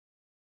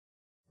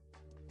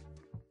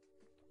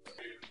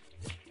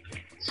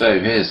So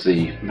here's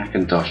the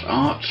Mackintosh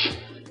arch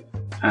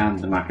and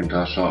the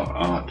Mackintosh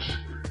arch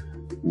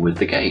with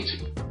the gate.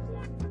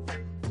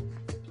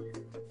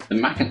 The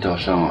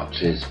Mackintosh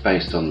arch is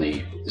based on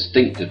the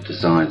distinctive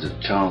designs of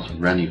Charles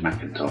Rennie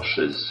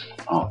Mackintosh's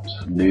Art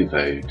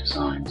Nouveau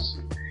designs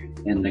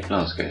in the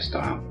Glasgow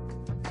style.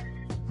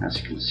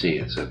 As you can see,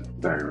 it's a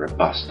very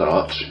robust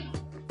arch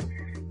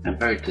and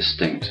very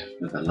distinct,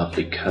 with a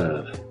lovely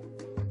curve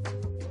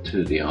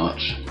to the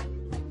arch.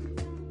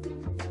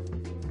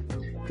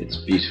 It's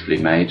beautifully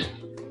made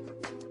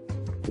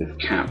with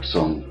caps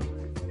on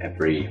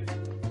every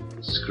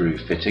screw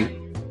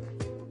fitting.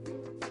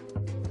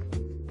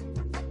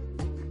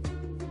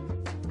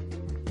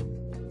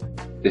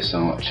 This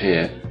arch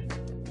here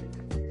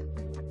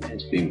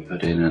has been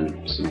put in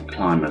and some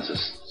climbers are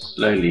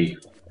slowly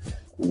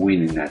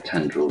weaning their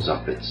tendrils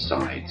up its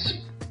sides.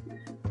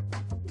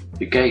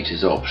 The gate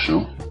is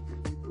optional.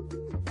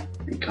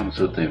 It comes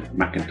with the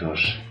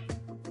Mackintosh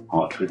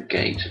arch with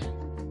gate.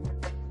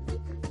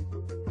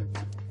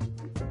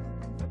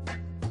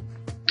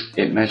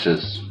 It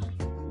measures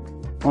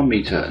 1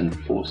 meter and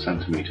 4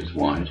 centimeters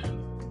wide,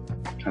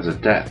 has a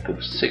depth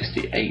of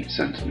 68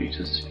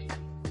 centimeters,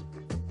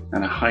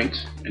 and a height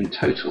in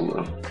total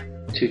of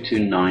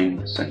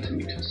 229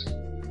 centimeters.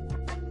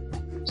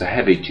 It's a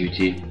heavy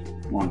duty,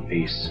 one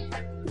piece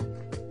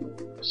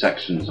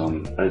sections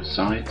on both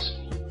sides,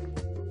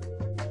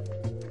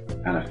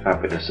 and a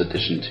fabulous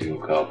addition to your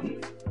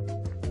garden.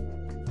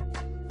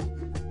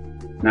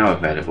 Now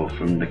available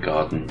from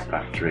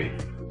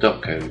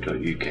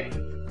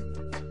thegardensfactory.co.uk.